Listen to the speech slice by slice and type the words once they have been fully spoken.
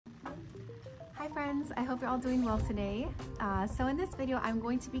Hi friends, I hope you're all doing well today. So in this video, I'm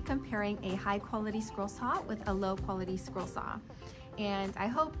going to be comparing a high quality scroll saw with a low quality scroll saw. And I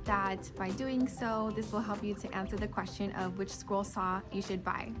hope that by doing so, this will help you to answer the question of which scroll saw you should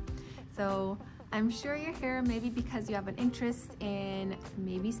buy. So I'm sure you're here maybe because you have an interest in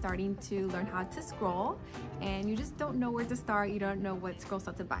maybe starting to learn how to scroll and you just don't know where to start, you don't know what scroll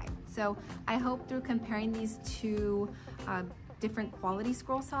saw to buy. So I hope through comparing these two different quality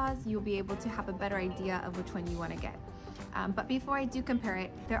scroll saws, you'll be able to have a better idea of which one you want to get. But before I do compare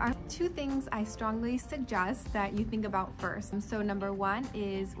it, there are two things I strongly suggest that you think about first. So number one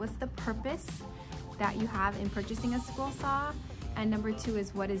is, what's the purpose that you have in purchasing a scroll saw? And number two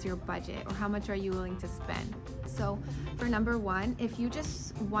is, what is your budget, or how much are you willing to spend? So for number one, if you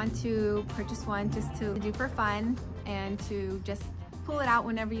just want to purchase one just to do for fun and to just pull it out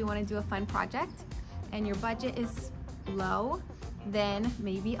whenever you want to do a fun project and your budget is low, then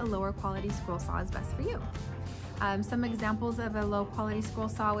maybe a lower quality scroll saw is best for you. Some examples of a low quality scroll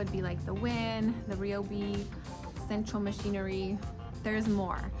saw would be like the Wen, the Ryobi, Central Machinery. There's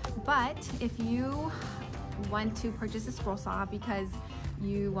more. But if you want to purchase a scroll saw because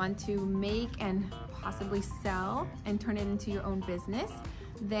you want to make and possibly sell and turn it into your own business,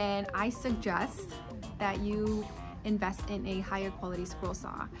 then I suggest that you invest in a higher quality scroll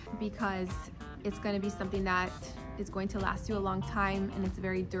saw because it's going to be something that is going to last you a long time and it's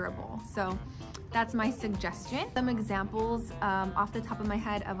very durable. So that's my suggestion. Some examples off the top of my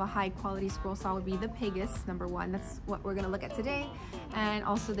head of a high quality scroll saw would be the Pegas, number one. That's what we're going to look at today. And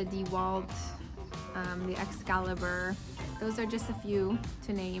also the Dewalt, the Excalibur. Those are just a few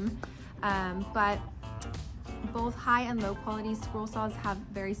to name. But both high and low quality scroll saws have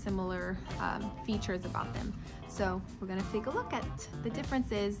very similar features about them. So we're going to take a look at the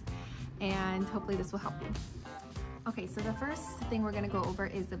differences and hopefully this will help you. Okay, so the first thing we're going to go over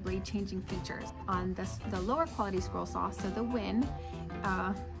is the blade changing features. On the lower quality scroll saw, so the Wen,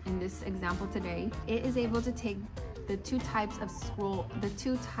 in this example today, it is able to take the two types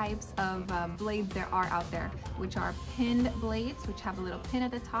of blades there are out there, which are pinned blades, which have a little pin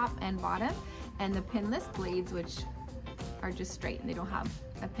at the top and bottom, and the pinless blades, which are just straight and they don't have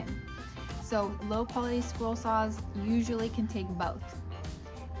a pin. So low quality scroll saws usually can take both.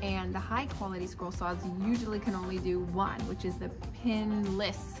 And the high quality scroll saws usually can only do one, which is the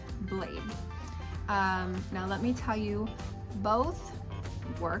pinless blade. Now let me tell you, both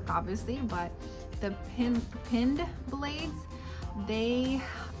work obviously, but the pinned blades, they're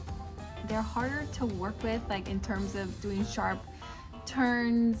harder to work with, like in terms of doing sharp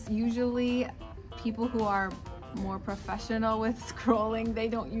turns. Usually people who are more professional with scrolling, they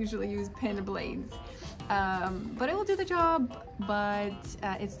don't usually use pinned blades. But it will do the job, but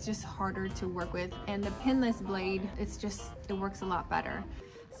it's just harder to work with. And the pinless blade, it works a lot better.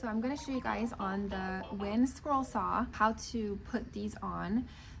 So I'm going to show you guys on the Wen scroll saw how to put these on.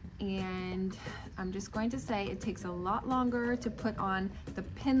 And I'm just going to say it takes a lot longer to put on the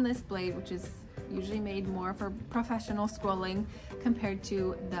pinless blade, which is usually made more for professional scrolling, compared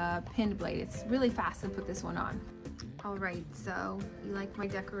to the pinned blade. It's really fast to put this one on. All right, so you like my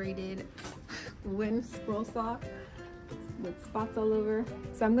decorated Wen scroll saw with spots all over?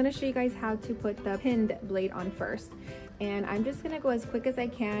 So I'm gonna show you guys how to put the pinned blade on first. And I'm just gonna go as quick as I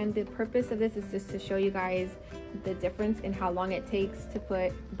can. The purpose of this is just to show you guys the difference in how long it takes to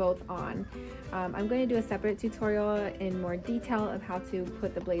put both on. I'm going to do a separate tutorial in more detail of how to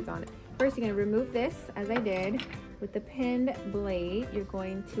put the blades on. First, you're gonna remove this, as I did. With the pinned blade, you're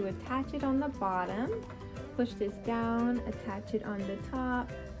going to attach it on the bottom, push this down, attach it on the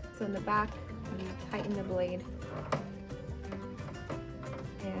top. So in the back, you tighten the blade.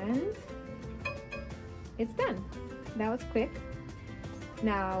 And it's done. That was quick.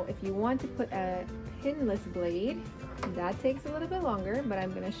 Now, if you want to put a pinless blade, that takes a little bit longer, but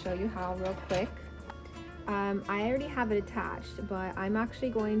I'm gonna show you how real quick. I already have it attached, but I'm actually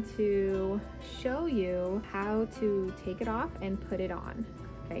going to show you how to take it off and put it on,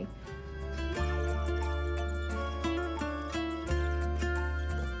 okay?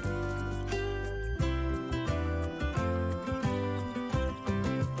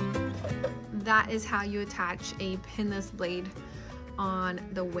 That is how you attach a pinless blade on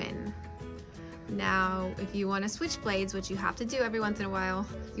the Wen. Now, if you want to switch blades, which you have to do every once in a while,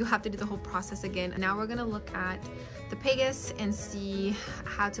 you have to do the whole process again. Now we're going to look at the Pegas and see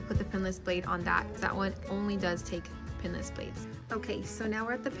how to put the pinless blade on that. That one only does take pinless blades. Okay, so now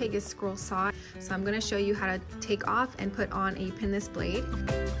we're at the Pegas scroll saw. So I'm going to show you how to take off and put on a pinless blade.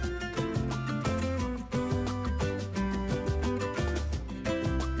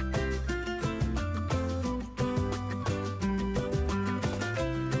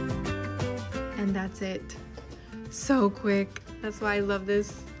 and that's it. So quick. That's why I love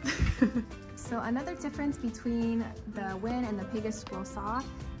this. So another difference between the Wen and the Pegas scroll saw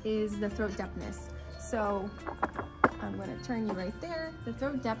is the throat depthness. So I'm going to turn you right there. The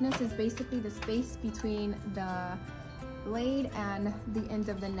throat depthness is basically the space between the blade and the end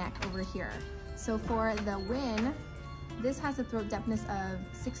of the neck over here. So for the Wen, this has a throat depthness of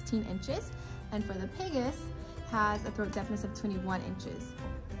 16 inches, and for the Pegas has a throat depthness of 21 inches.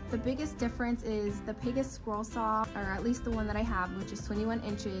 The biggest difference is the Pegas scroll saw, or at least the one that I have, which is 21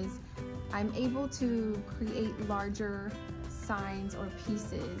 inches, I'm able to create larger signs or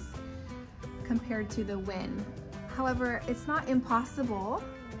pieces compared to the Wen. However, it's not impossible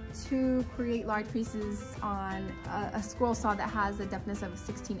to create large pieces on a scroll saw that has a depthness of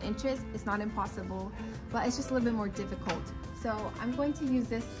 16 inches. It's not impossible, but it's just a little bit more difficult. So I'm going to use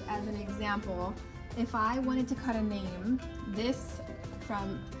this as an example. If I wanted to cut a name, this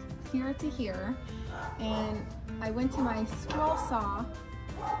from here to here, and I went to my scroll saw,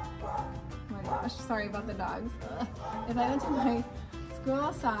 oh my gosh, sorry about the dogs. If I went to my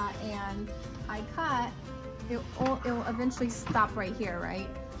scroll saw and I cut, it will eventually stop right here, right?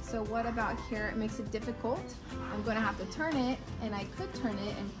 So what about here? It makes it difficult. I'm going to have to turn it, and I could turn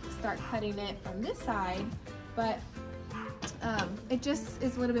it and start cutting it from this side, but it just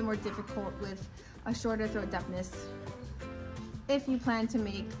is a little bit more difficult with a shorter throat depthness if you plan to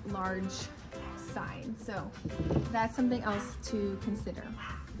make large signs. So that's something else to consider.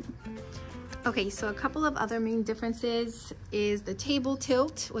 Okay, so a couple of other main differences is the table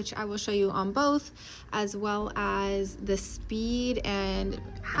tilt, which I will show you on both, as well as the speed and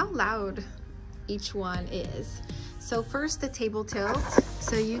how loud each one is. So first, the table tilt.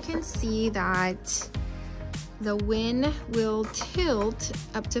 So you can see that the Wen will tilt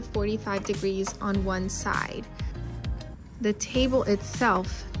up to 45 degrees on one side. The table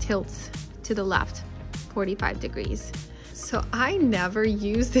itself tilts to the left 45 degrees. So I never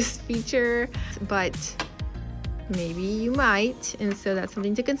use this feature, but maybe you might, and so that's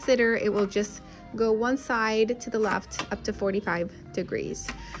something to consider. It will just go one side to the left up to 45 degrees.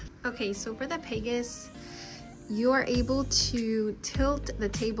 Okay, so for the Pegas, you are able to tilt the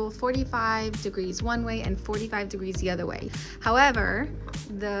table 45 degrees one way and 45 degrees the other way. However,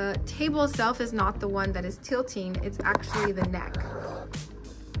 the table itself is not the one that is tilting, it's actually the neck.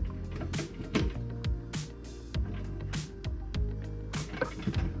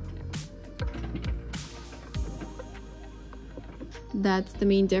 That's the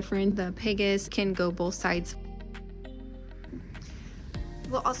main difference. The Pegas can go both sides.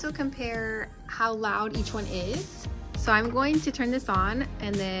 We'll also compare how loud each one is. So I'm going to turn this on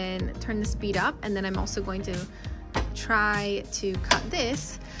and then turn the speed up, and then I'm also going to try to cut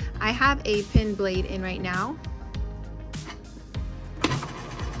this. I have a pin blade in right now.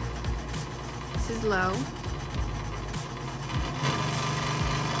 This is low.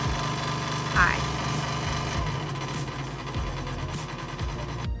 High.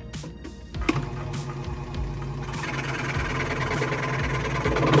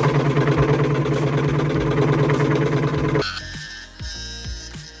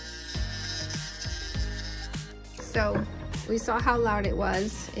 So we saw how loud it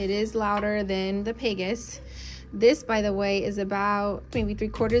was. It is louder than the Pegas. This, by the way, is about maybe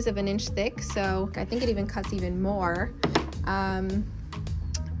 3/4 of an inch thick, so I think it even cuts even more.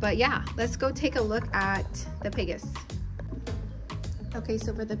 But yeah, let's go take a look at the Pegas. Okay,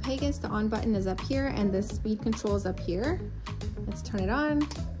 so for the Pegas, the on button is up here and the speed control is up here. Let's turn it on.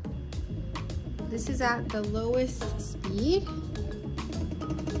 This is at the lowest speed.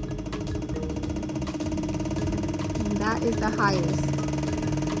 And that is the highest.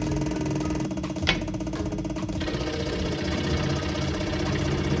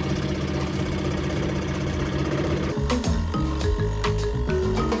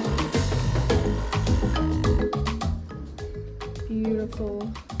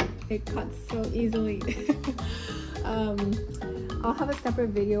 Beautiful. It cuts so easily. I'll have a separate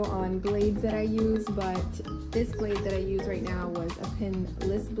video on blades that I use, but this blade that I use right now was a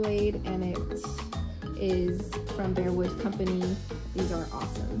pinless blade, and it is from Bearwood Company. These are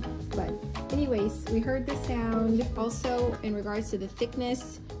awesome. But anyways, we heard the sound. Also, in regards to the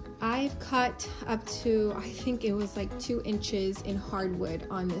thickness, I've cut up to, I think it was like 2 inches in hardwood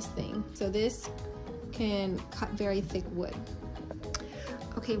on this thing. So this can cut very thick wood.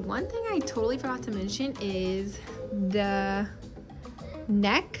 Okay, one thing I totally forgot to mention is the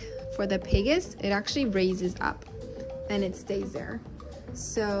neck for the Pegas. It actually raises up and it stays there.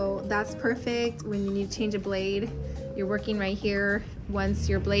 So that's perfect when you need to change a blade. You're working right here. Once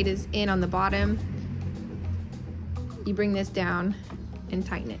your blade is in on the bottom, you bring this down and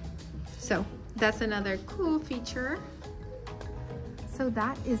tighten it. So that's another cool feature. So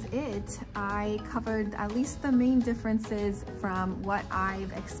that is it. I covered at least the main differences from what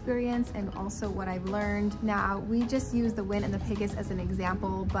I've experienced and also what I've learned. Now, we just use the Wen and the Pegas as an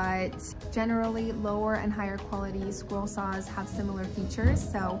example, but generally lower and higher quality scroll saws have similar features.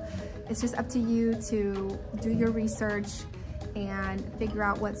 So it's just up to you to do your research and figure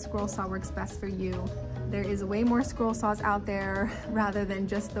out what scroll saw works best for you. There is way more scroll saws out there rather than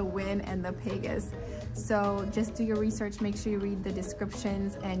just the Wen and the Pegas. So just do your research, make sure you read the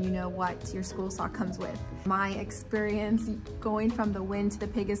descriptions and you know what your scroll saw comes with. My experience going from the Wen to the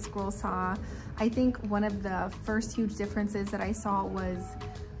Pegas scroll saw, I think one of the first huge differences that I saw was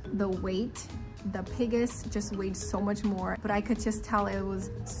the weight. The Pegas just weighed so much more, but I could just tell it was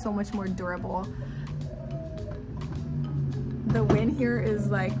so much more durable. The Wen here is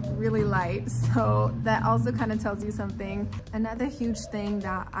like really light, so that also kind of tells you something. Another huge thing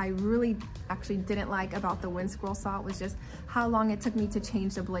that I really actually didn't like about the Wen scroll saw was just how long it took me to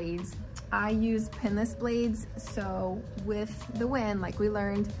change the blades. I use pinless blades, so with the Wen, like we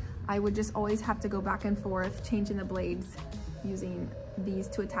learned, I would just always have to go back and forth changing the blades using these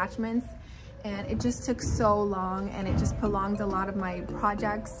two attachments, and it just took so long and it just prolonged a lot of my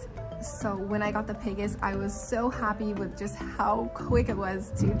projects. So when I got the Pegas, I was so happy with just how quick it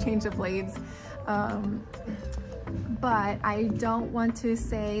was to change the blades. But I don't want to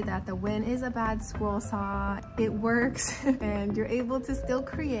say that the Wen is a bad scroll saw. It works and you're able to still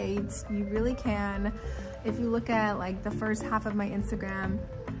create. You really can. If you look at like the first half of my Instagram,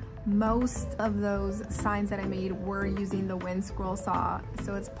 most of those signs that I made were using the Wen scroll saw.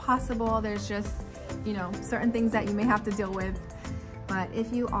 So it's possible there's just, you know, certain things that you may have to deal with. But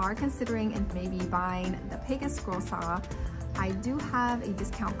if you are considering and maybe buying the Pegas scroll saw, I do have a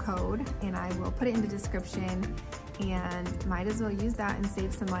discount code and I will put it in the description, and might as well use that and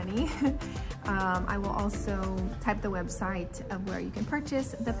save some money. I will also type the website of where you can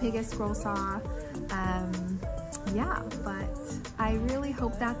purchase the Pegas scroll saw. Yeah, but I really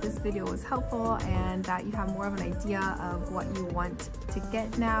hope that this video was helpful and that you have more of an idea of what you want to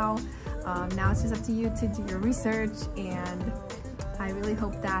get now. Now it's just up to you to do your research, and I really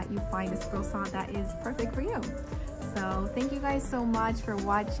hope that you find a scroll saw that is perfect for you. So thank you guys so much for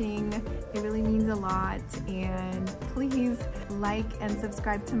watching. It really means a lot, and please like and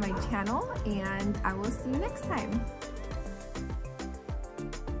subscribe to my channel, and I will see you next time.